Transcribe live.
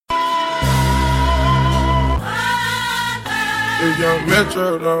If young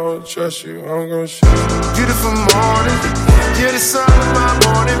Metro don't trust you, I'm gon' shoot you. Beautiful morning, you're the sun of my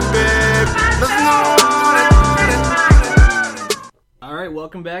morning, babe. Nothing All right,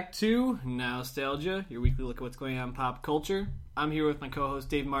 welcome back to Nostalgia, your weekly look at what's going on in pop culture. I'm here with my co-host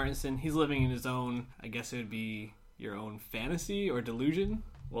Dave Martinson. He's living in his own, I guess it would be your own fantasy or delusion.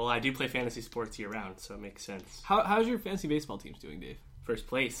 Well, I do play fantasy sports year-round, so it makes sense. How's your fantasy baseball teams doing, Dave? First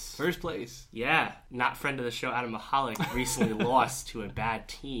place. First place. Yeah. Not friend of the show, Adam Mahalik, recently lost to a bad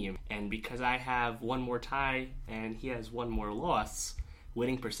team. And because I have one more tie and he has one more loss,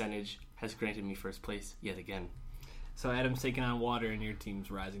 winning percentage has granted me first place yet again. So Adam's taking on water and your team's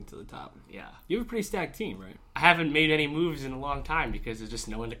rising to the top. Yeah. You have a pretty stacked team, right? I haven't made any moves in a long time because there's just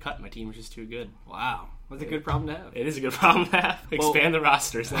no one to cut. My team is just too good. Wow. That's a good problem to have. It is a good problem to have. Expand the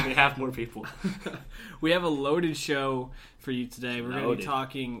rosters, let me have more people. We have a loaded show for you today. We're going to be Loaded.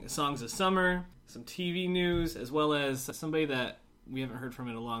 talking songs of summer, some TV news, as well as somebody that we haven't heard from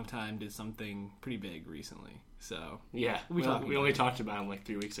in a long time did something pretty big recently. So Yeah. We only talked about him like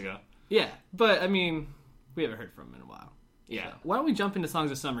 3 weeks ago. yeah, but I mean, we haven't heard from him in a while. Yeah. So, why don't we jump into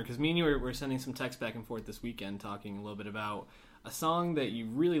songs of summer? Because me and you were sending some texts back and forth this weekend talking a little bit about a song that you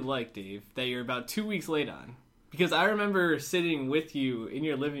really like, Dave, that you're about 2 weeks late on. Because I remember sitting with you in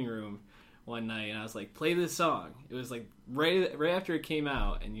your living room one night, and I was like, play this song. It was like right after it came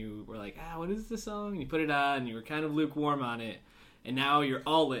out, and you were like, what is this song? And you put it on, and you were kind of lukewarm on it, and now you're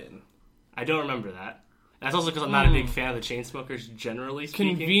all in. I don't remember that. That's also because I'm not a big fan of the Chainsmokers, generally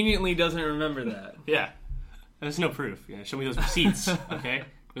speaking. Conveniently doesn't remember that. Yeah. There's no proof. Yeah, show me those receipts, okay?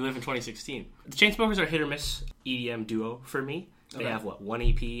 We live in 2016. The Chainsmokers are a hit or miss EDM duo for me. They have, one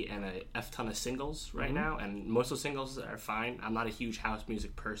EP and a F-ton of singles right now, and most of those singles are fine. I'm not a huge house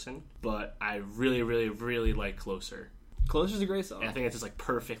music person, but I really, really, really like Closer. Closer's a great song. And I think it's just,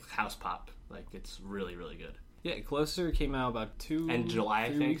 house house pop. It's really, really good. Yeah, Closer came out about 2 And July, I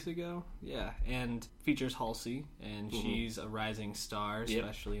 3 think. weeks ago. Yeah, and feฟีHalsey, and she's a rising star,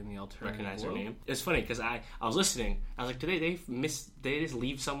 especially in the alternative Recognize world. her name. It's funny because I was listening. I was like, did they just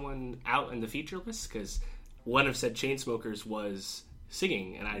leave someone out in the feature list? Because one of said Chainsmokers was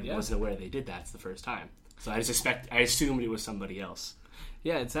singing, and I wasn't aware they did that. It's the first time. So I assumed it was somebody else.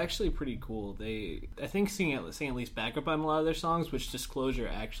 Yeah, it's actually pretty cool. They, I think, sing at least backup on a lot of their songs, which Disclosure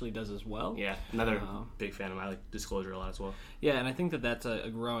actually does as well. Yeah, another big fan of mine. I like Disclosure a lot as well. Yeah, and I think that's a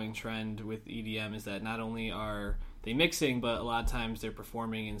growing trend with EDM, is that not only are they mixing, but a lot of times they're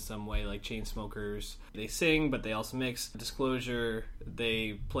performing in some way, like Chainsmokers. They sing, but they also mix. Disclosure,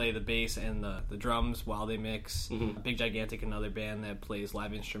 they play the bass and the drums while they mix. Big Gigantic, another band that plays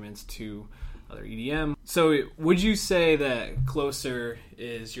live instruments to other EDM. So would you say that Closer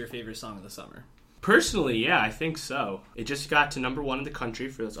is your favorite song of the summer? Personally, yeah, I think so. It just got to number 1 in the country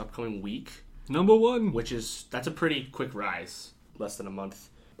for this upcoming week. Number 1. That's a pretty quick rise. Less than a month.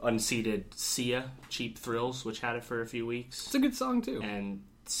 Unseated Sia, Cheap Thrills, which had it for a few weeks. It's a good song, too. And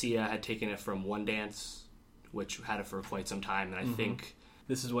Sia had taken it from One Dance, which had it for quite some time. And I think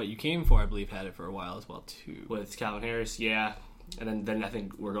This Is What You Came For, I believe, had it for a while as well, too. with Calvin Harris, yeah. And then I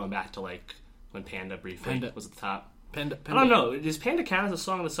think we're going back to when Panda briefly was at the top. Panda. I don't know. Does Panda count as a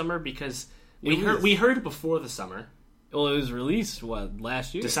song of the summer? Because we heard it before the summer. Well, it was released,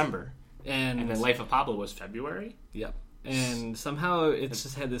 last year? December. And then Life of Pablo was February. Yep. And somehow it's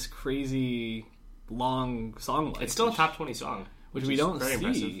just had this crazy long song life. It's still a top 20 song. Which we don't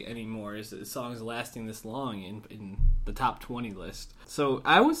see anymore, is songs lasting this long in the top 20 list. So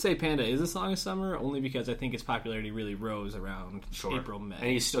I would say Panda is a song of summer, only because I think its popularity really rose around April, May.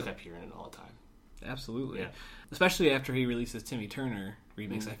 And you still kept hearing it all the time. Absolutely. Yeah. Especially after he released his Timmy Turner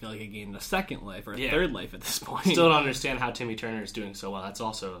remix, I feel like it gained a second life, or a third life at this point. Still don't understand how Timmy Turner is doing so well. That's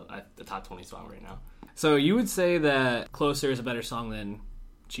also the top 20 song right now. So you would say that Closer is a better song than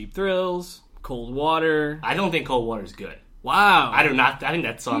Cheap Thrills, Cold Water? I don't think Cold Water is good. Wow. I do not. I think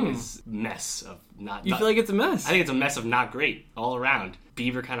that song is mess of not. You feel like it's a mess? I think it's a mess of not great all around.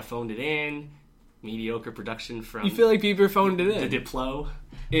 Bieber kind of phoned it in. Mediocre production from. You feel like Bieber phoned it in? The Diplo.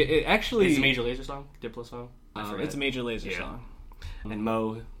 It actually. It's a Major Lazer song. Diplo song. It's a Major Lazer song. And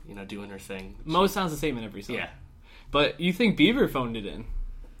Mo, doing her thing. Mo sounds the same in every song. Yeah. But you think Bieber phoned it in?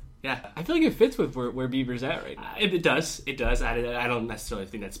 Yeah. I feel like it fits with where Bieber's at right now. It does. It does. I don't necessarily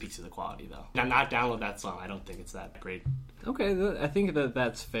think that speaks to the quality, though. I'm not down with that song. I don't think it's that great. Okay, I think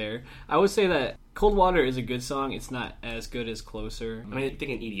that's fair. I would say that Cold Water is a good song. It's not as good as Closer. I mean,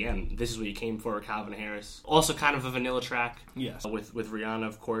 thinking EDM, This Is What You Came For, Calvin Harris. Also kind of a vanilla track. Yes. With Rihanna,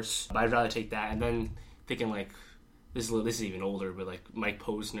 of course. But I'd rather take that. And then thinking, this is even older, but, Mike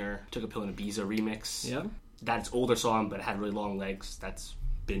Posner, Took a Pill in Ibiza remix. Yeah. That's older song, but it had really long legs. That's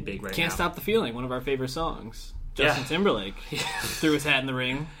been big right now. Can't Stop the Feeling, one of our favorite songs. Justin Timberlake threw his hat in the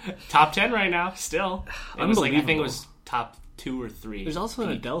ring. Top 10 right now, still. It was like, I think it was top 2 or 3. There's also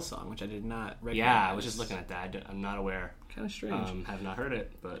an Adele song, which I did not recognize. Yeah, I was just looking at that. I'm not aware. Kind of strange. Have not heard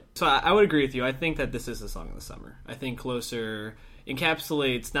it, but... So I would agree with you. I think that this is a song of the summer. I think Closer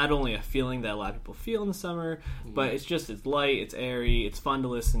encapsulates not only a feeling that a lot of people feel in the summer, but it's light, it's airy, it's fun to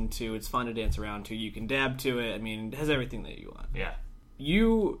listen to, it's fun to dance around to. You can dab to it. I mean, it has everything that you want. Yeah.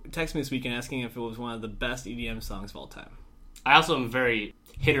 You texted me this weekend asking if it was one of the best EDM songs of all time. I also am a very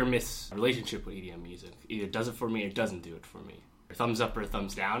hit or miss relationship with EDM music. Either does it for me or doesn't do it for me. Thumbs up or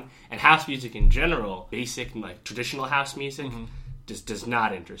thumbs down. And house music in general, basic like traditional house music, just does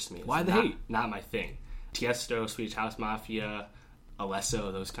not interest me. It's Why the hate? Not my thing. Tiesto, Swedish House Mafia,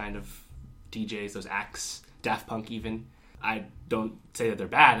 Alesso, those kind of DJs, those acts, Daft Punk even. I don't say that they're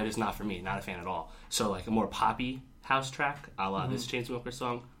bad, they're just not for me, not a fan at all. So like a more poppy house track, a la this Chainsmokers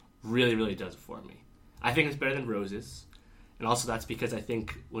song, really, really does it for me. I think it's better than Roses. And also that's because I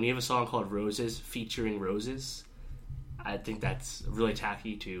think when you have a song called Roses featuring roses, I think that's really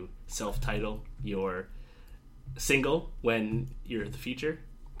tacky to self-title your single when you're the feature.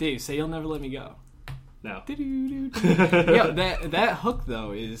 Dave, say You'll Never Let Me Go. No. Yeah, that hook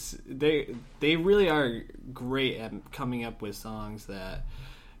though is they really are great at coming up with songs that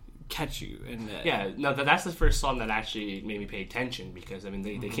catch you. And that's the first song that actually made me pay attention because I mean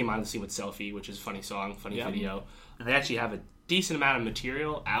they came on the scene with Selfie, which is a funny song, funny video. And they actually have a decent amount of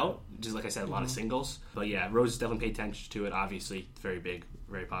material out, just like I said, a lot of singles. But yeah, Roses definitely paid attention to it. Obviously, very big,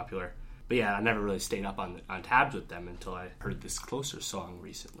 very popular. But yeah, I never really stayed up on tabs with them until I heard this Closer song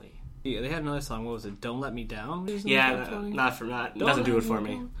recently. Yeah, they had another song. What was it? Don't Let Me Down. Doesn't do it for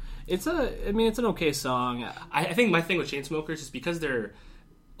me. It's an okay song. I think my thing with Chainsmokers is because they're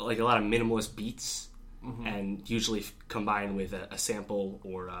like a lot of minimalist beats. And usually combined with a sample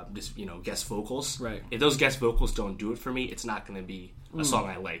or just guest vocals. Right. If those guest vocals don't do it for me, it's not going to be a song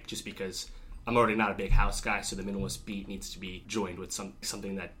I like. Just because I'm already not a big house guy, so the minimalist beat needs to be joined with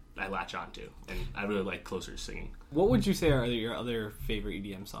something that I latch onto. And I really like Closer singing. What would you say are your other favorite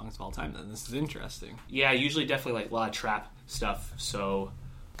EDM songs of all time? Then this is interesting. Yeah, usually definitely like a lot of trap stuff. So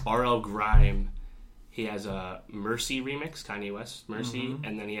RL Grime. He has a Mercy remix, Kanye West Mercy,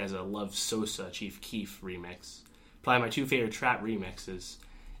 and then he has a Love Sosa Chief Keef remix. Probably my two favorite trap remixes.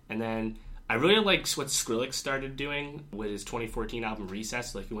 And then I really like what Skrillex started doing with his 2014 album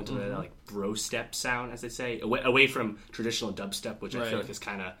Recess. Like he went to that like bro step sound, as they say, away from traditional dubstep, which I feel like is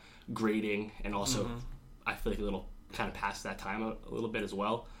kind of grating, and also I feel like a little kind of past that time a little bit as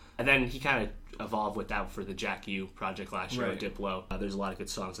well. And then he kind of evolved with that for the Jack U project last year with Diplo. There's a lot of good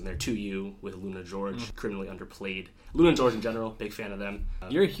songs in there. To You with Luna George, criminally underplayed. Luna George in general, big fan of them.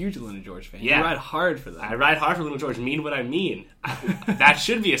 You're a huge Luna George fan. Yeah. You ride hard for them. I ride hard for Luna George. Mean what I mean. That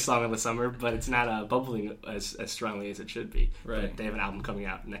should be a song of the summer, but it's not bubbling as strongly as it should be. Right. But they have an album coming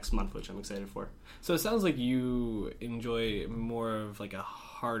out next month, which I'm excited for. So it sounds like you enjoy more of like a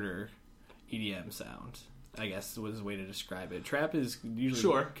harder EDM sound, I guess was a way to describe it. Trap is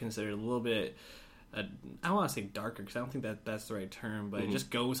usually considered a little bit, I don't want to say darker because I don't think that's the right term, but it just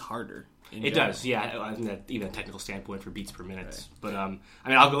goes harder. It does, yeah. I think that even a technical standpoint for beats per minute. Right. But I mean,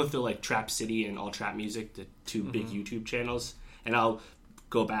 I'll go through like Trap City and All Trap Music, the two big YouTube channels, and I'll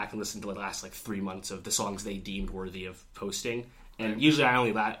go back and listen to the last like 3 months of the songs they deemed worthy of posting. And usually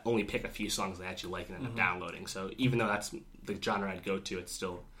I only pick a few songs that I actually like and end up downloading. So even though that's the genre I'd go to, it's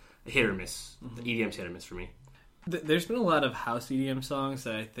still hit or miss. The EDM's hit or miss for me. There's been a lot of house EDM songs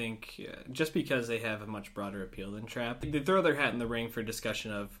that I think, just because they have a much broader appeal than trap, they throw their hat in the ring for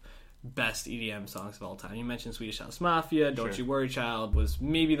discussion of best EDM songs of all time. You mentioned Swedish House Mafia, Don't You Worry Child was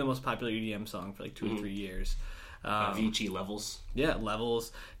maybe the most popular EDM song for like 2 or 3 years. Avicii, Levels. Yeah,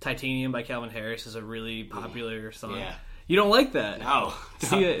 Levels. Titanium by Calvin Harris is a really popular song. Yeah. You don't like that? No.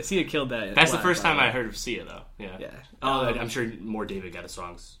 Sia killed that. That's the first time I heard of Sia, though. Yeah. Oh, I'm sure more David Guetta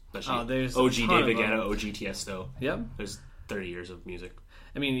songs. There's OG David Guetta, OG Tiesto. Yep. There's 30 years of music.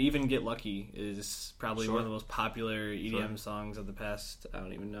 I mean, even Get Lucky is probably one of the most popular EDM songs of the past, I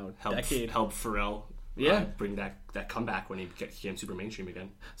don't even know, decade. Help Pharrell bring that comeback when he became super mainstream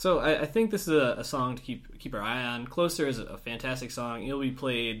again. So I think this is a song to keep our eye on. Closer is a fantastic song. It'll be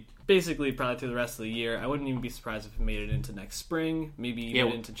played basically probably through the rest of the year. I wouldn't even be surprised if it made it into next spring, maybe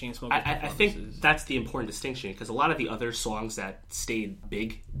even into Chainsmokers. I think that's the important distinction, because a lot of the other songs that stayed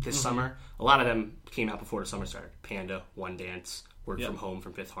big this summer, a lot of them came out before the summer started. Panda, One Dance, Word From Home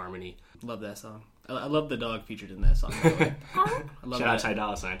from Fifth Harmony. Love that song. I love the dog featured in that song. Shout out Ty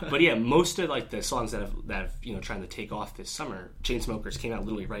Dolla $ign. But yeah, most of like the songs that have trying to take off this summer, Chainsmokers came out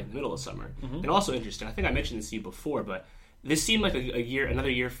literally right in the middle of summer. And also interesting, I think I mentioned this to you before, but this seemed like another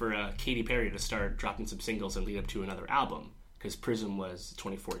year for Katy Perry to start dropping some singles and lead up to another album, because Prism was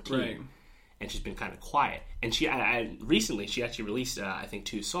 2014, Right. and she's been kind of quiet. And recently she actually released I think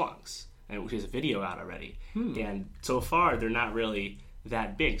 2 songs, and she has a video out already. And so far they're not really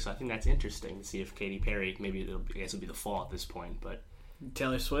that big, so I think that's interesting to see if Katy Perry, maybe I guess it'll be the fall at this point, but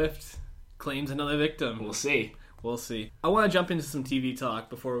Taylor Swift claims another victim. we'll see. We'll see. I want to jump into some TV talk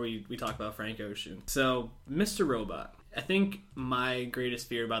before we talk about Frank Ocean. So, Mr. Robot. I think my greatest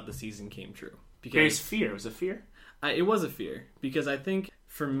fear about the season came true. Because Greatest fear. Was it fear? it was a fear. Because I think,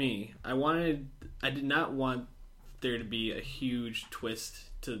 for me, I did not want there to be a huge twist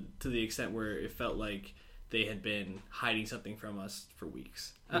to the extent where it felt like they had been hiding something from us for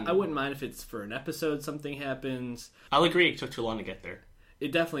weeks. I wouldn't mind if it's for an episode something happens. I'll agree it took too long to get there.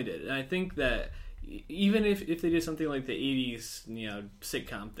 It definitely did. And I think that even if they did something like the 80s,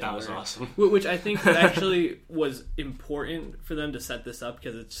 sitcom thing. That was awesome. Which I think actually was important for them to set this up,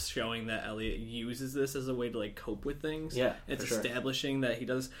 because it's showing that Elliot uses this as a way to, like, cope with things. Yeah, it's for sure. establishing that he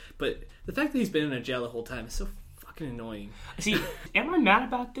does. But the fact that he's been in a jail the whole time is so fucking annoying. See, am I mad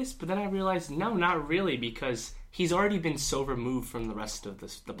about this? But then I realized, no, not really, because he's already been so removed from the rest of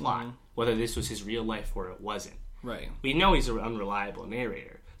the plot, whether this was his real life or it wasn't. Right. We know he's an unreliable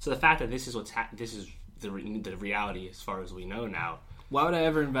narrator. So the fact that this is this is the reality as far as we know now. Why would I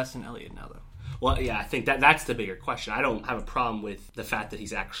ever invest in Elliot now, though? Well, yeah, I think that's the bigger question. I don't have a problem with the fact that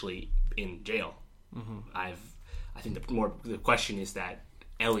he's actually in jail. I think the question is that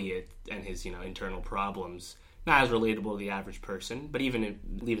Elliot and his internal problems, not as relatable to the average person, but even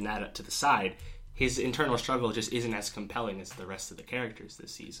leaving that up to the side, his internal struggle just isn't as compelling as the rest of the characters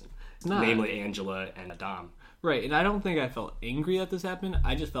this season, namely Angela and Dom. Right, and I don't think I felt angry that this happened.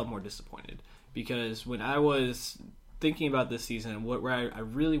 I just felt more disappointed, because when I was thinking about this season, where I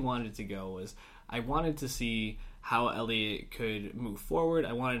really wanted to go was I wanted to see how Elliot could move forward.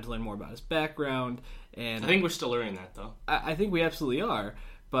 I wanted to learn more about his background, and I think we're still learning that, though. I think we absolutely are,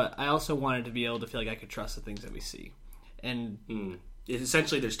 but I also wanted to be able to feel like I could trust the things that we see. And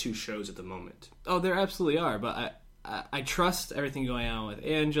essentially, there's 2 shows at the moment. Oh, there absolutely are, but I trust everything going on with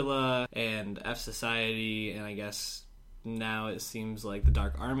Angela and F Society, and I guess now it seems like the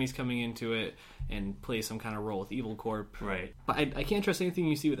Dark Army's coming into it and plays some kind of role with Evil Corp. Right. But I can't trust anything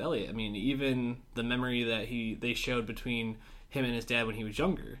you see with Elliot. I mean, even the memory that they showed between him and his dad when he was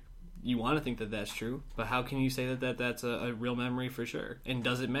younger. You want to think that that's true, but how can you say that that's a real memory for sure? And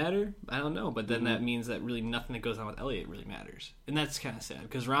does it matter? I don't know, but then that means that really nothing that goes on with Elliot really matters. And that's kind of sad,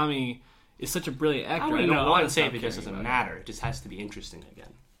 because Rami is such a brilliant actor. I don't want to say stop it because it caring doesn't about matter. It just has to be interesting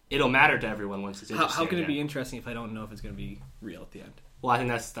again. It'll matter to everyone once it's interesting. How can it again. be interesting if I don't know if it's going to be real at the end? Well, I think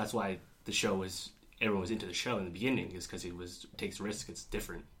that's why the show everyone was into the show in the beginning, is because it takes risks. It's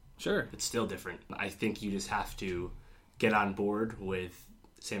different. Sure. It's still different. I think you just have to get on board with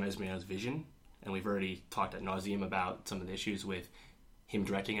Sam Esmail's vision, and we've already talked ad nauseum about some of the issues with him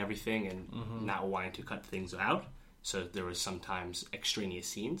directing everything and not wanting to cut things out. So there was sometimes extraneous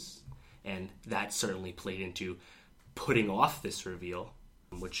scenes, and that certainly played into putting off this reveal,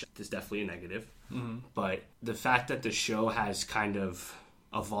 which is definitely a negative. But the fact that the show has kind of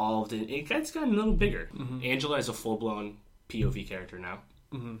evolved, and it's gotten a little bigger. Angela is a full-blown POV character now,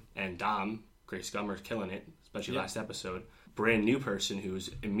 and Dom, Grace Gummer's killing it, especially last episode. Brand new person who's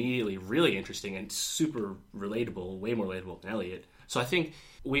immediately really interesting and super relatable, way more relatable than Elliot. So I think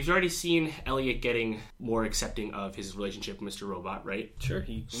we've already seen Elliot getting more accepting of his relationship with Mr. Robot, right? Sure,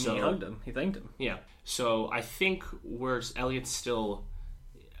 he hugged him. He thanked him. Yeah. So I think Elliot's still...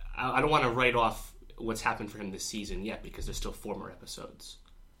 I don't want to write off what's happened for him this season yet, because there's still 4 more episodes.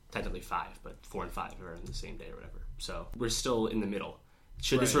 Technically 5, but 4 and 5 are in the same day or whatever. So we're still in the middle.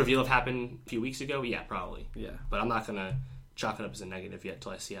 Should this reveal have happened a few weeks ago? Yeah, probably. Yeah. But I'm not going to chalk it up as a negative yet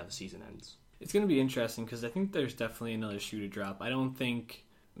until I see how the season ends. It's going to be interesting, because I think there's definitely another shoe to drop. I don't think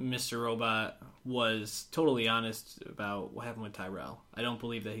Mr. Robot was totally honest about what happened with Tyrell. I don't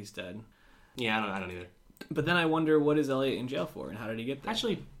believe that he's dead. Yeah, I don't either. But then I wonder, what is Elliot in jail for, and how did he get there?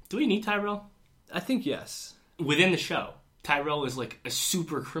 Actually, do we need Tyrell? I think yes. Within the show, Tyrell is like a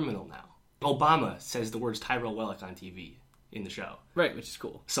super criminal now. Obama says the words Tyrell Wellick on TV in the show. Right, which is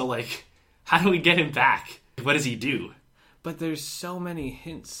cool. So, like, how do we get him back? What does he do? But there's so many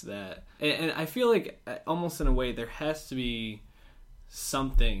hints that... And I feel like, almost in a way, there has to be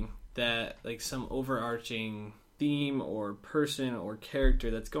something that, like, some overarching theme or person or character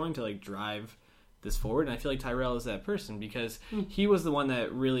that's going to, like, drive this forward. And I feel like Tyrell is that person, because he was the one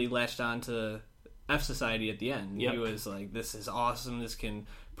that really latched on to F Society at the end. Yep. He was like, this is awesome, this can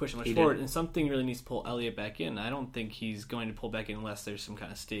push much forward. And something really needs to pull Elliot back in. I don't think he's going to pull back in unless there's some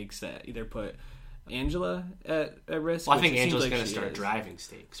kind of stakes that either put Angela at risk. Well, I which think it seems Angela's like going to she start is. driving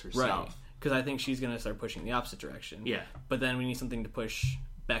stakes Right. herself. Because I think she's going to start pushing the opposite direction. Yeah. But then we need something to push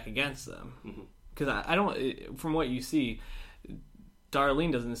back against them. Mm-hmm. Because I don't, from what you see,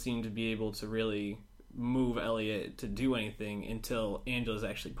 Darlene doesn't seem to be able to really move Elliot to do anything until Angela's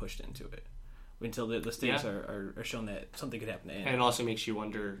actually pushed into it. Until the stakes are shown that something could happen to Angela. And it also makes you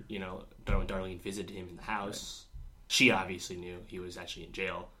wonder, you know, when Darlene visited him in the house, she obviously knew he was actually in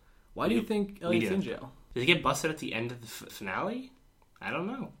jail. Why do you think Elliot's in jail? Did he get busted at the end of the finale? I don't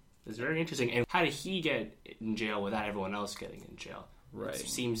know. It's very interesting. And how did he get in jail without everyone else getting in jail? Right. It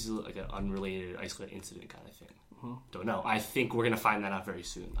seems like an unrelated, isolated incident kind of thing. Don't know. I think we're going to find that out very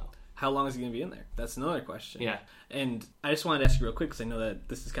soon, though. How long is he going to be in there? That's another question. Yeah. And I just wanted to ask you real quick, because I know that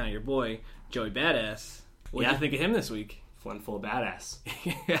this is kind of your boy, Joey Badass. What did you think of him this week? One full badass.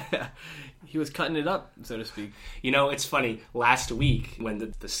 Yeah. He was cutting it up, so to speak. You know, it's funny. Last week, when the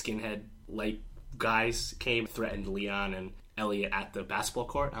skinhead light guys came, threatened Leon and Elliot at the basketball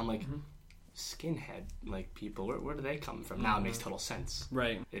court, I'm like, skinhead like people, where do they come from? Now it makes total sense.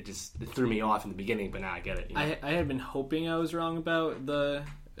 Right. It threw me off in the beginning, but now I get it. You know? I had been hoping I was wrong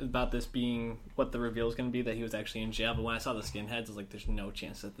about this being what the reveal is going to be, that he was actually in jail, but when I saw the skinheads, I was like, there's no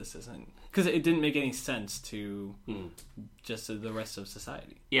chance that this isn't, because it didn't make any sense to just to the rest of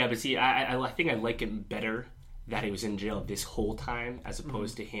society. Yeah, but see, I think I like it better that he was in jail this whole time as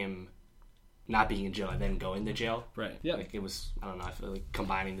opposed to him not being in jail and then going to jail. Right. Yeah. Like it was, I don't know, I feel like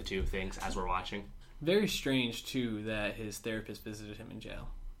combining the two things as we're watching. Very strange too that his therapist visited him in jail.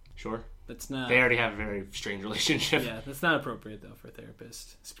 Sure. That's not. They already have a very strange relationship. Yeah, that's not appropriate though for a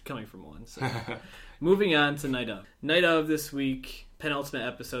therapist. It's coming from one. So. Moving on to Night Of. Night Of this week, penultimate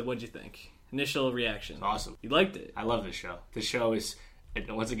episode. What'd you think? Initial reaction. Awesome. You liked it. I love this show. This show is,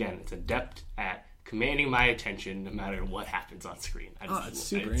 once again, it's adept at commanding my attention no matter what happens on screen. It's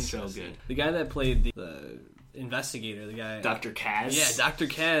super interesting. interesting. So good. The guy that played the investigator, the guy... Dr. Kaz? Yeah, Dr.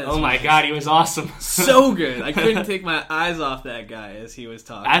 Kaz. Oh my god, he was awesome. So good. I couldn't take my eyes off that guy as he was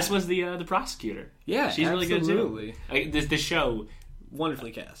talking. As was the prosecutor. Yeah, she's really good absolutely. too. Like, this show...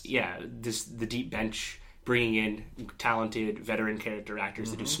 Wonderfully cast. Yeah, the deep bench, bringing in talented veteran character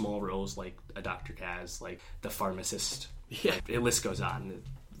actors to do small roles like a Dr. Kaz, like the pharmacist. Yeah. Like, the list goes on.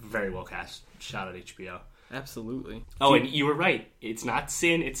 Very well cast. Shout out HBO. Absolutely. Oh, and you were right. It's not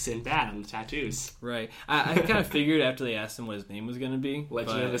Sin, it's Sinbad on the tattoos. Right. I kind of figured after they asked him what his name was going to be.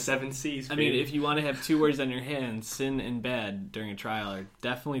 Legend of the Seven Seas. I mean, if you want to have two words on your hand, Sin and Bad during a trial are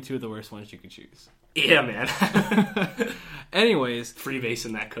definitely two of the worst ones you could choose. Yeah, man. Anyways.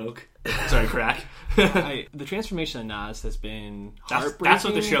 Freebasing that coke. Sorry, crack. The transformation of Nas has been heartbreaking. That's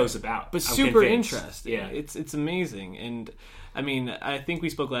what the show's about. But I'm super convinced. interesting. Yeah. It's amazing. And I mean, I think we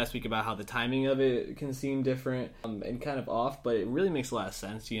spoke last week about how the timing of it can seem different and kind of off, but it really makes a lot of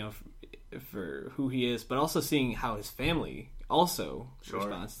sense, you know, for who he is, but also seeing how his family also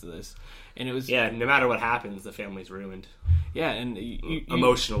responds to this. And it was... Yeah, no matter what happens, the family's ruined. Yeah, and...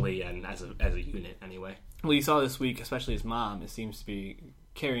 emotionally and as a unit, anyway. Well, you saw this week, especially his mom, it seems to be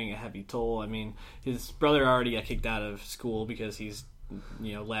carrying a heavy toll. I mean, his brother already got kicked out of school because he's,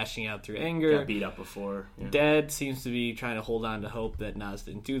 you know, lashing out through anger. Got beat up before. Yeah. Dad seems to be trying to hold on to hope that Nas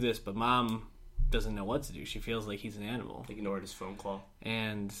didn't do this, but Mom doesn't know what to do. She feels like he's an animal. Ignored his phone call.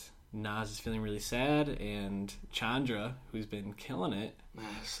 And Nas is feeling really sad, and Chandra, who's been killing it.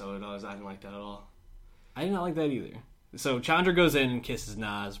 So it was. I didn't like that at all. I did not like that either. So Chandra goes in and kisses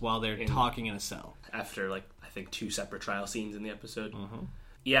Nas while they're talking in a cell. After, like, I think 2 separate trial scenes in the episode. Mm-hmm.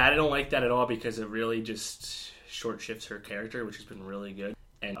 Yeah, I don't like that at all because it really just short shifts her character, which has been really good.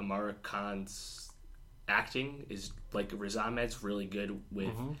 And Amara Khan's acting is, like, Riz Ahmed's really good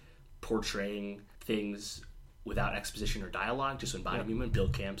with portraying things without exposition or dialogue, just in body movement. Bill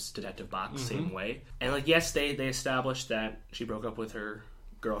Camp's Detective Box, same way. And, like, yes, they established that she broke up with her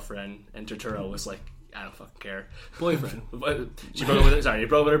girlfriend, and Turturro was like, I don't fucking care. Boyfriend. She broke up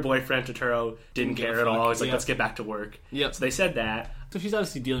with her boyfriend. Turturro didn't care at all. He's like, Yep. let's get back to work. Yep. So they said that. So she's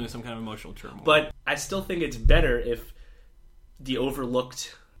obviously dealing with some kind of emotional turmoil. But I still think it's better if the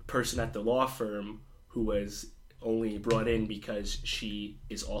overlooked person at the law firm, who was only brought in because she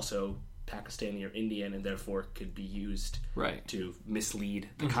is also Pakistani or Indian and therefore could be used to mislead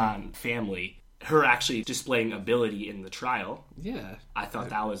the Khan family, her actually displaying ability in the trial. Yeah. I thought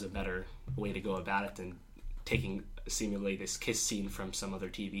that was a better way to go about it than taking seemingly this kiss scene from some other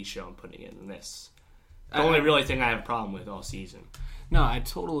TV show and putting it in this. The only really thing I have a problem with all season. No, I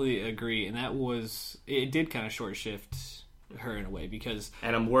totally agree. And it did kind of short shift her in a way because...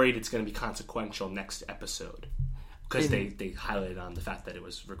 And I'm worried it's going to be consequential next episode. Because they highlighted on the fact that it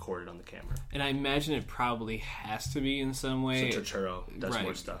was recorded on the camera. And I imagine it probably has to be in some way. So Turturro does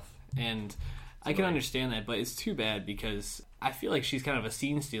more stuff. And I can understand that, but it's too bad because I feel like she's kind of a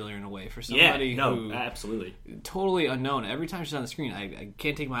scene stealer in a way for somebody who absolutely totally unknown. Every time she's on the screen, I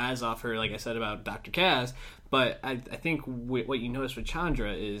can't take my eyes off her. Like I said about Dr. Kaz, but I think what you notice with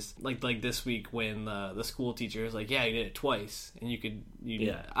Chandra is like this week when the school teacher is like, "Yeah, you did it twice," and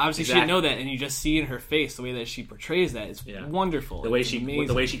obviously she didn't know that, and you just see in her face the way that she portrays that. It's wonderful. The way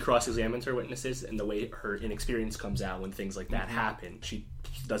she cross-examines her witnesses and the way her inexperience comes out when things like that happen, she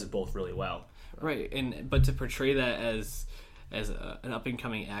does it both really well. Right, but to portray that as an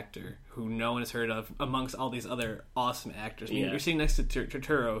up-and-coming actor who no one has heard of amongst all these other awesome actors. I mean, you're sitting next to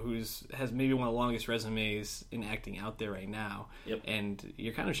Turturro, who has maybe one of the longest resumes in acting out there right now. Yep. And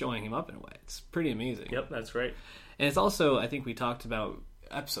you're kind of showing him up in a way. It's pretty amazing. Yep, that's right. And it's also, I think we talked about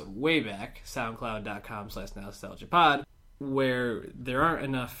episode way back, soundcloud.com/nostalgiapod, where there aren't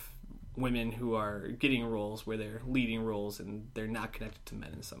enough women who are getting roles where they're leading roles and they're not connected to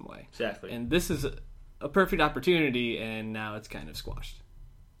men in some way. Exactly. And this is a perfect opportunity, and now it's kind of squashed.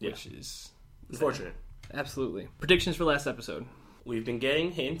 Which is unfortunate. Absolutely. Predictions for last episode. We've been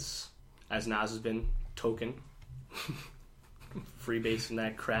getting hints, as Nas has been token. Freebasing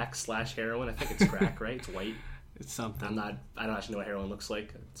that crack/heroin. I think it's crack, right? It's white. It's something. I don't actually know what heroin looks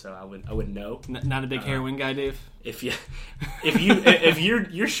like, so I wouldn't know. Not a big heroin guy, Dave. If you're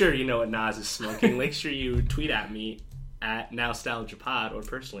sure you know what Nas is smoking, make sure you tweet at me at NowStalgiaPod or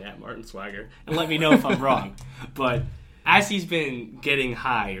personally at Martin Swagger and let me know if I'm wrong. But as he's been getting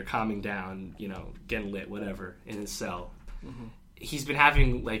high or calming down, getting lit, whatever, in his cell, he's been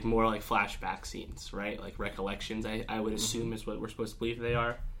having more flashback scenes, right? Like recollections, I would assume is what we're supposed to believe they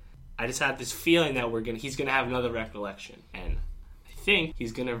are. I just had this feeling that he's gonna have another recollection, and I think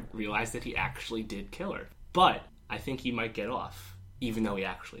he's gonna realize that he actually did kill her. But I think he might get off, even though he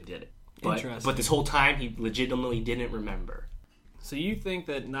actually did it. But this whole time, he legitimately didn't remember. So you think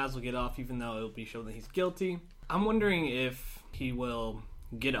that Nas will get off even though it'll be shown that he's guilty? I'm wondering if he will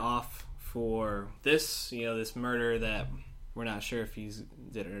get off for this, this murder that we're not sure if he's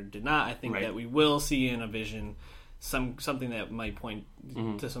did or did not. I think that we will see in a vision something that might point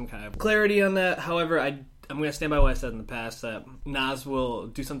to some kind of clarity on that. However, I'm going to stand by what I said in the past, that Nas will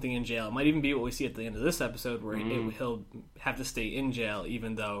do something in jail. It might even be what we see at the end of this episode, where he'll have to stay in jail,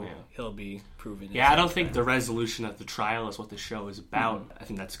 even though he'll be proven innocent. Yeah, I don't think the resolution of the trial is what the show is about. I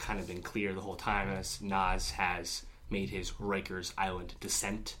think that's kind of been clear the whole time, as Nas has made his Rikers Island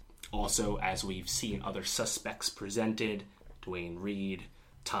descent. Also, as we've seen other suspects presented, Dwayne Reed,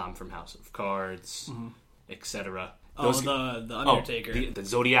 Tom from House of Cards, etc. The Undertaker. The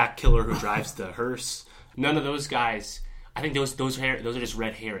Zodiac killer who drives the hearse. None of those guys. I think those are just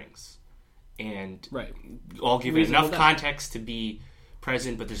red herrings, and all given enough context to be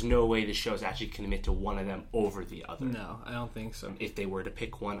present. But there's no way the show's actually can commit to one of them over the other. No, I don't think so. If they were to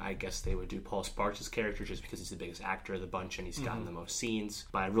pick one, I guess they would do Paul Sparks' character, just because he's the biggest actor of the bunch and he's gotten the most scenes.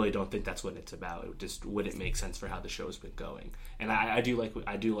 But I really don't think that's what it's about. It just wouldn't make sense for how the show's been going. And I do like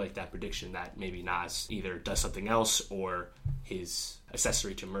that prediction that maybe Nas either does something else or his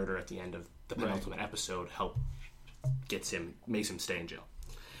accessory to murder at the end of the penultimate episode makes him stay in jail.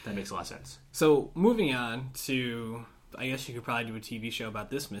 That makes a lot of sense. So moving on to, I guess you could probably do a TV show about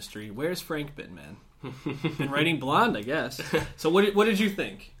this mystery. Where's Frank been, man? Been writing Blonde, I guess. So what did you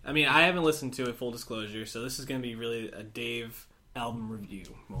think? I mean, I haven't listened to it, full disclosure, so this is going to be really a Dave album review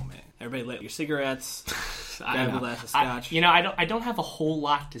moment. Everybody light your cigarettes, grab a glass of scotch. I don't have a whole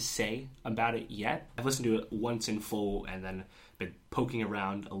lot to say about it yet. I've listened to it once in full and then been poking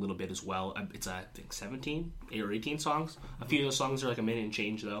around a little bit as well. It's, I think, 17 or 18 songs. A few of those songs are like a minute and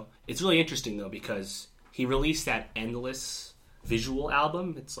change, though. It's really interesting, though, because he released that Endless visual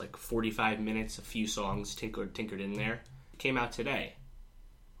album. It's like 45 minutes, a few songs tinkered in there. It came out today.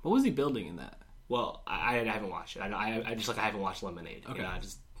 What was he building in that? Well, I haven't watched it. I just I haven't watched Lemonade. Okay.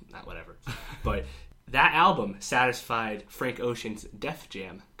 Just not whatever. But that album satisfied Frank Ocean's Def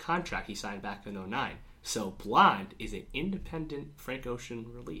Jam contract he signed back in 2009. So Blonde is an independent Frank Ocean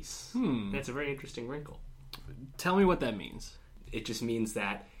release. That's a very interesting wrinkle. Tell me what that means. It just means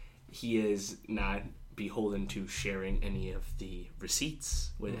that he is not beholden to sharing any of the receipts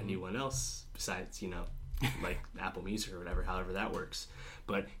with anyone else besides, like Apple Music or whatever, however that works.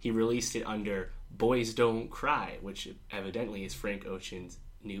 But he released it under Boys Don't Cry, which evidently is Frank Ocean's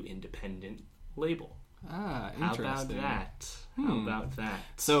new independent label. Interesting. How about that?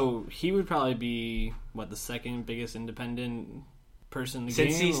 So he would probably be, the second biggest independent person in the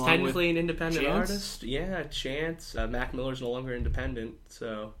game? Since he's technically an independent Chance? artist. Yeah, Chance. Mac Miller's no longer independent,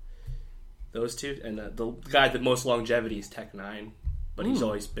 so those two. And the guy with the most longevity is Tech Nine, but he's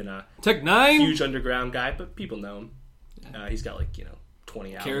always been a Tech Nine? huge underground guy, but people know him. He's got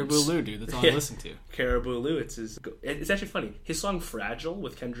 20 albums. Caribou Lou, dude. That's all I listen to. Caribou Lou. It's actually funny. His song "Fragile"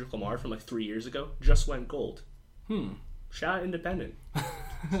 with Kendrick Lamar from like 3 years ago just went gold. Shout out Independent.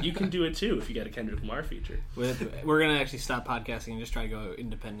 You can do it too if you get a Kendrick Lamar feature. We're gonna actually stop podcasting and just try to go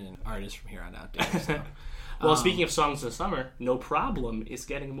independent artists from here on out, Dave. So. Well, speaking of songs of the summer, No Problem is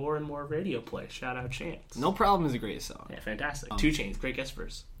getting more and more radio play. Shout out Chance. No Problem is a great song. Yeah, fantastic. 2 Chainz, great guest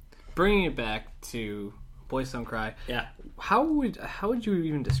verse. Bringing it back to Boys Don't Cry. Yeah. How would you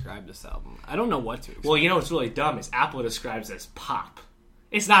even describe this album? I don't know what to. Well, you know what's really dumb is Apple describes it as pop.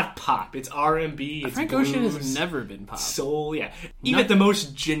 It's not pop. It's R&B. It's Frank blues, Ocean has never been pop. soul. Yeah, even the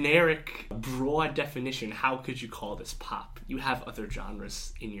most generic, broad definition. How could you call this pop? You have other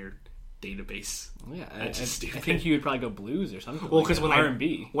genres in your database. Yeah, That's just stupid. I think you would probably go blues or something. Well, because like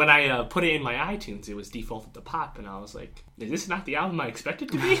R&B. when I put it in my iTunes, it was defaulted to pop, and I was like, "Is this not the album I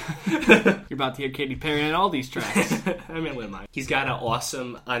expected to be?" You're about to hear Katy Perry on all these tracks. I mean, what am I? He's got an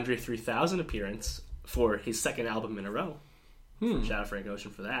awesome Andre 3000 appearance for his second album in a row. Shout out Frank Ocean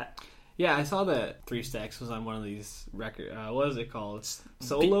for that. Yeah, I saw that 3 Stacks was on one of these record. What is it called?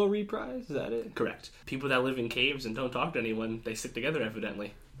 Solo Reprise? Is that it? Correct. People that live in caves and don't talk to anyone, they stick together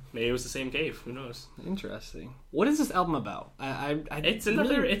evidently. Maybe it was the same cave. Who knows? Interesting. What is this album about?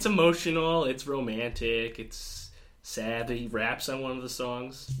 It's emotional. It's romantic. It's sad that he raps on one of the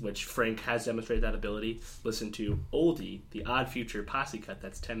songs, which Frank has demonstrated that ability. Listen to Oldie, the Odd Future posse cut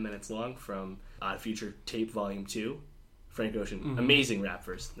that's 10 minutes long from Odd Future Tape Volume 2. Frank Ocean, amazing rap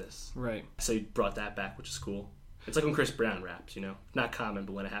verse in this. Right. So he brought that back, which is cool. It's like when Chris Brown raps, you know? Not common,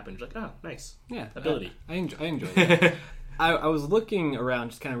 but when it happens, you're like, oh, nice. Yeah. Ability. I enjoy that. I was looking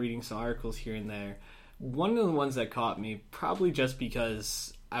around, just kind of reading some articles here and there. One of the ones that caught me, probably just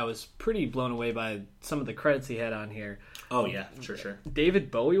because I was pretty blown away by some of the credits he had on here. Oh, yeah, sure.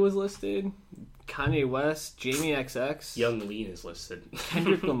 David Bowie was listed, Kanye West, Jamie XX, Young Lean is listed.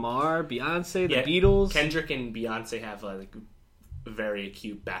 Kendrick Lamar, Beyonce, the Yeah, Beatles. Kendrick and Beyonce have like very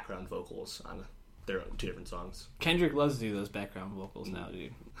acute background vocals on their own 2 different songs. Kendrick loves to do those background vocals now,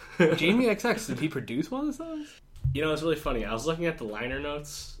 dude. Jamie XX, did he produce one of the songs? You know, it's really funny. I was looking at the liner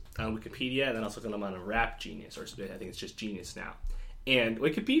notes on Wikipedia, and then I was looking them on a Rap Genius, or I think it's just Genius now. And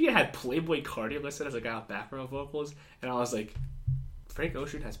Wikipedia had Playboi Carti listed as a guy with background vocals, and I was like, Frank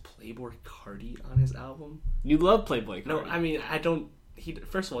Ocean has Playboi Carti on his album? You love Playboi Carti. No, I mean, I don't...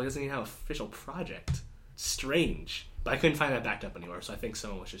 First of all, he doesn't even have an official project. Strange. But I couldn't find that backed up anywhere, so I think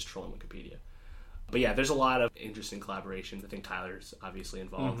someone was just trolling Wikipedia. But yeah, there's a lot of interesting collaborations. I think Tyler's obviously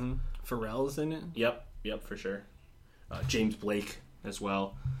involved. Mm-hmm. Pharrell's in it? Yep, for sure. James Blake as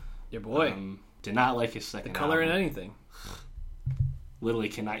well. Your boy. Did not like his second Color album. in Anything. Literally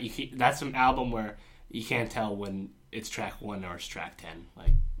cannot. That's an album where you can't tell when it's track 1 or it's track 10.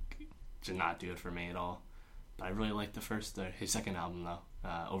 Like, did not do it for me at all. But I really like his second album though,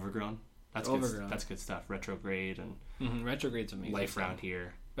 Overgrown. That's Overgrown. Good. That's good stuff. Retrograde and Retrograde's amazing. Life Round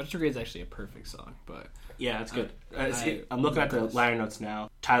Here. Retrograde's actually a perfect song, but yeah, that's good. I'm looking at the liner notes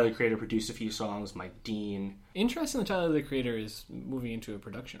now. Tyler the Creator produced a few songs. Mike Dean. Interesting that Tyler the Creator is moving into a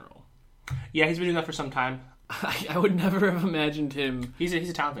production role. Yeah, he's been doing that for some time. I would never have imagined him. He's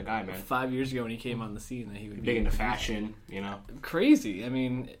a talented guy, man. 5 years ago when he came on the scene, that he would be big into fashion. You know, crazy. I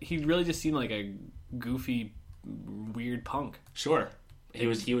mean, he really just seemed like a goofy, weird punk. Sure, he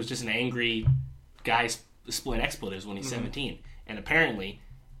was just an angry guy splitting expletives when he's 17, and apparently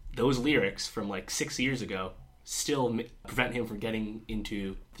those lyrics from like 6 years ago still prevent him from getting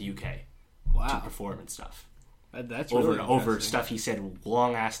into the UK to perform and stuff. That's really over stuff he said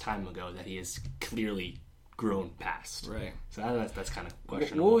long ass time ago that he has clearly grown past. Right. So that's kind of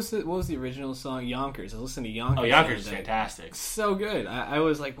questionable. What was the original song? Yonkers. I was listening to Yonkers. Oh, Yonkers is fantastic. So good. I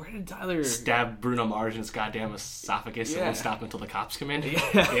was like, where did Tyler stab Bruno Mars in his goddamn esophagus and won't stop until the cops come in?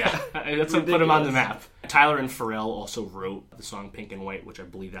 Yeah. That's what put him on the map. Tyler and Pharrell also wrote the song Pink and White, which I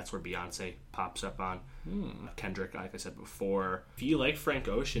believe that's where Beyonce pops up on. Kendrick, like I said before. If you like Frank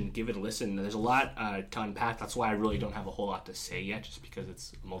Ocean, give it a listen. There's a lot to unpack. That's why I really don't have a whole lot to say yet, just because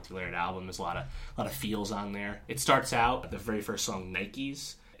it's a multi-layered album. There's a lot of feels on there. It starts out, the very first song,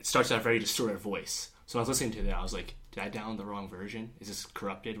 Nikes, it starts out a very distorted voice. So when I was listening to that, I was like, did I download the wrong version? Is this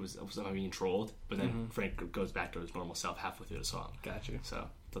corrupted? Was I being trolled? But then Frank goes back to his normal self halfway through the song. Gotcha. So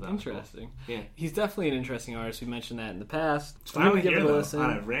that interesting. Cool. Yeah, he's definitely an interesting artist. We mentioned that in the past. Finally give it a listen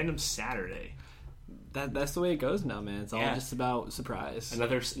on a random Saturday. That's the way it goes now, man. It's all just about surprise.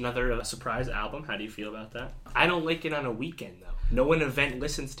 Another surprise album. How do you feel about that? I don't like it on a weekend though. No one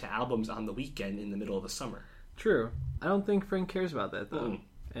listens to albums on the weekend in the middle of the summer. True. I don't think Frank cares about that though.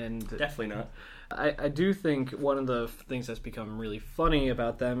 And definitely not. I do think one of the things that's become really funny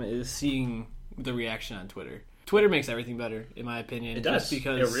about them is seeing the reaction on Twitter. Twitter makes everything better, in my opinion. It does. It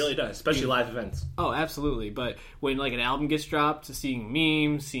really does, especially live events. Oh, absolutely. But when like an album gets dropped, seeing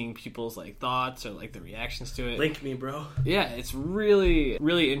memes, seeing people's like thoughts or like the reactions to it. Link me, bro. Yeah, it's really,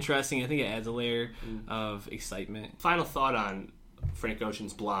 really interesting. I think it adds a layer of excitement. Final thought on Frank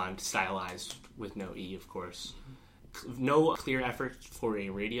Ocean's Blonde, stylized with no E, of course. No clear effort for a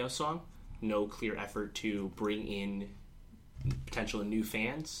radio song. No clear effort to bring in potential new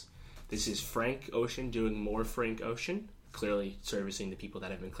fans. This is Frank Ocean doing more Frank Ocean, clearly servicing the people that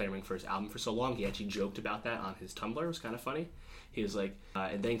have been clamoring for his album for so long. He actually joked about that on his Tumblr. It was kind of funny. He was like,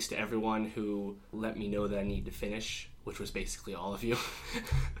 and thanks to everyone who let me know that I need to finish, which was basically all of you.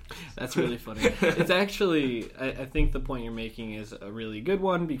 That's really funny. It's actually, I think the point you're making is a really good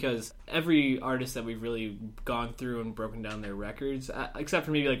one, because every artist that we've really gone through and broken down their records, except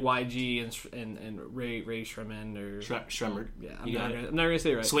for maybe like YG and Ray Shremmerd or Shremmerd. Yeah, I'm not gonna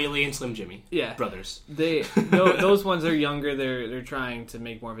say it right. Sway Lee and Slim Jimmy. Yeah, brothers. Those ones are younger. They're trying to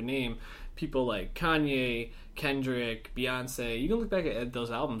make more of a name. People like Kanye, Kendrick, Beyonce, you can look back at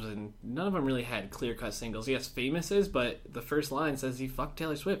those albums and none of them really had clear-cut singles. Yes, Famous is, but the first line says he fucked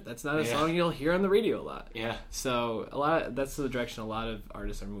Taylor Swift. That's not a song you'll hear on the radio a lot. Yeah. So that's the direction a lot of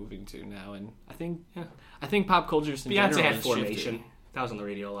artists are moving to now, and I think pop culture in general Beyonce had is Formation. shifting. That was on the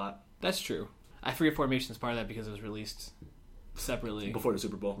radio a lot. That's true. I forget Formation's part of that because it was released separately. Before the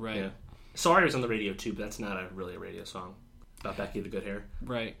Super Bowl. Right. Yeah. Sorry was on the radio too, but that's not really a radio song. About Becky the Good Hair.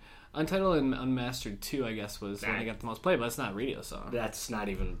 Right. Untitled and Unmastered 2, I guess, was when they got the most play, but that's not a radio song. That's not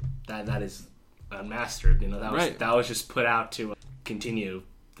even... That is Unmastered. You know, that was just put out to continue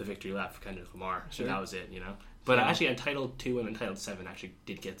the victory lap for Kendrick Lamar. Sure. So that was it, you know. But actually, Untitled 2 and Untitled 7 actually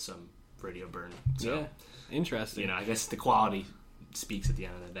did get some radio burn. So, yeah. Interesting. You know, I guess the quality speaks at the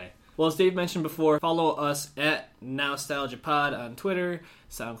end of the day. Well, as Dave mentioned before, follow us at NowstalgiaPod on Twitter,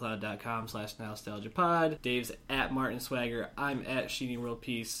 SoundCloud.com/NowstalgiaPod. Dave's at Martin Swagger. I'm at Sheedy World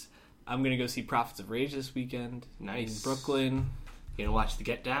Peace. I'm going to go see Prophets of Rage this weekend. Nice. In Brooklyn. You gonna watch the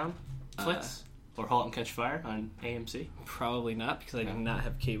Get Down flicks? Or Halt and Catch Fire on AMC? Probably not, because I do not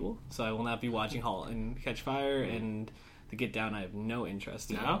have cable. So I will not be watching Halt and Catch Fire, and the Get Down I have no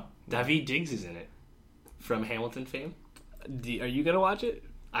interest in. No? Daveed Diggs is in it. From Hamilton fame. Are you going to watch it?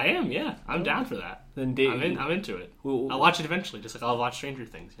 I am, yeah. I'm down for that. Then Dave, I'm into it. I'll watch it eventually, just like I'll watch Stranger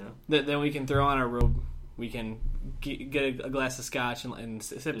Things, you know? Then we can throw on our robe. We can get a glass of scotch and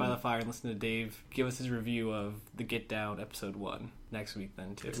sit by the fire and listen to Dave give us his review of the Get Down episode 1 next week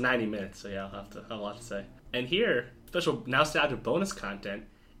then, too. It's 90 minutes, so yeah, I'll have a lot to say. And here, special nostalgia bonus content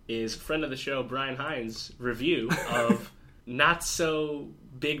is friend of the show, Brian Hines' review of not so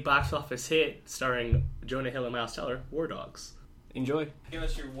big box office hit starring Jonah Hill and Miles Teller, War Dogs. Enjoy. Give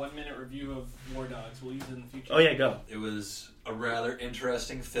us your 1-minute review of War Dogs. We'll use it in the future. Oh, yeah, go. It was a rather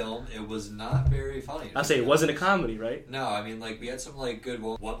interesting film. It was not very funny. I'll say it wasn't a comedy, right? No, I mean, like, we had some, like, good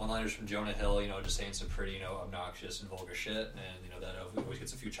one-liners from Jonah Hill, you know, just saying some pretty, you know, obnoxious and vulgar shit, and, you know, that always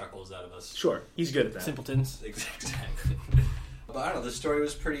gets a few chuckles out of us. Sure, he's good at that. Simpletons. Exactly. But I don't know, the story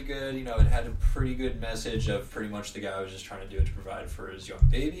was pretty good, you know, it had a pretty good message of pretty much the guy was just trying to do it to provide for his young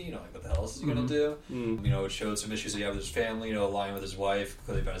baby, you know, like, what the hell else is he gonna do? You know, it showed some issues that he had with his family, you know, lying with his wife,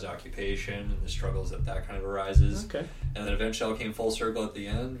 clearly about his occupation, and the struggles that kind of arises. Okay. And then eventually came full circle at the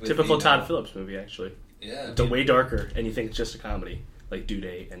end. With Typical the, Todd Phillips movie, actually. Yeah. Way darker, and you think it's just a comedy, like Due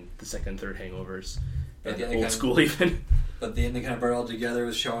Date and the second and third Hangovers, and Old School even. But the end they kind of brought it all together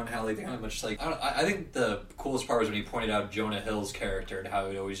was showing how like they kind of much like I think the coolest part was when he pointed out Jonah Hill's character and how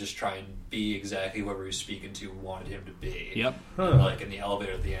he'd always just try and be exactly whoever he was speaking to wanted him to be. Yep. And, like in the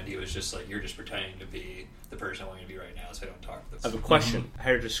elevator at the end, he was just like, "You're just pretending to be the person I want you to be right now, so I don't talk to this." I have a question. I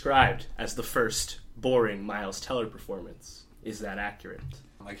heard described as the first boring Miles Teller performance. Is that accurate?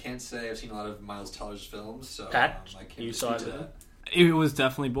 I can't say I've seen a lot of Miles Teller's films, so Pat, I can't you saw speak to it? that. It was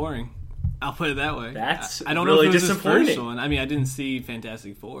definitely boring. I'll put it that way. That's I don't really know if it was disappointing. his first one. I mean, I didn't see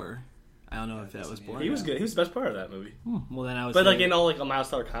Fantastic Four. I don't know if that was boring. He was good. He was the best part of that movie. Well, then I was. But like in all like Miles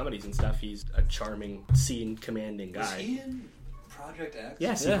Teller comedies and stuff, he's a charming, scene commanding guy. Was he in Project X?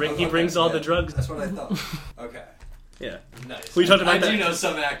 Yes, Yeah. he brings all the drugs. That's what I thought. Okay. Yeah. Nice. We talked about I that. do know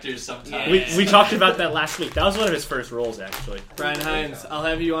some actors sometimes. We talked about that last week. That was one of his first roles, actually. Brian Hines, I'll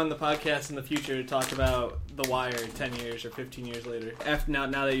have you on the podcast in the future to talk about The Wire 10 years or 15 years later. Now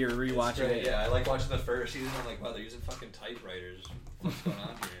that you're rewatching it. Yeah, I like watching the first season. I'm like, wow, they're using fucking typewriters. What's going on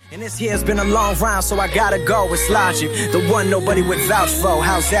here? And this year's been a long round, so I gotta go. It's Logic, the one nobody would vouch for.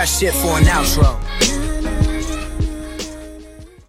 How's that shit for an outro?